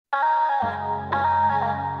I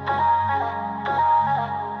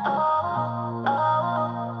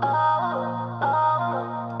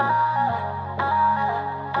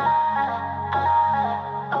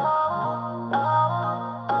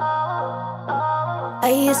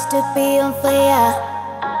used to be on fire,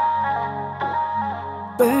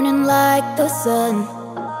 burning like the sun,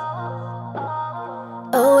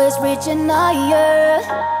 always reaching higher,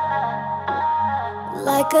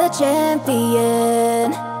 like a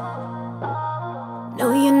champion. No,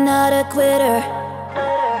 you're not a quitter,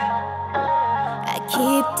 I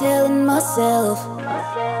keep telling myself,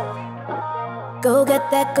 go get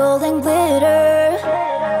that golden glitter.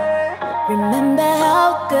 Remember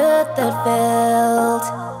how good that felt.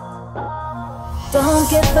 Don't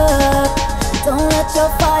give up, don't let your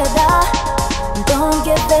fire die. Don't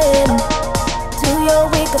give in to your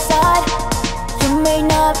weaker side. You may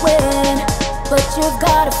not win, but you've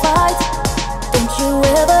gotta fight. Don't you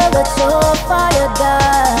ever let your fire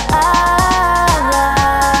die.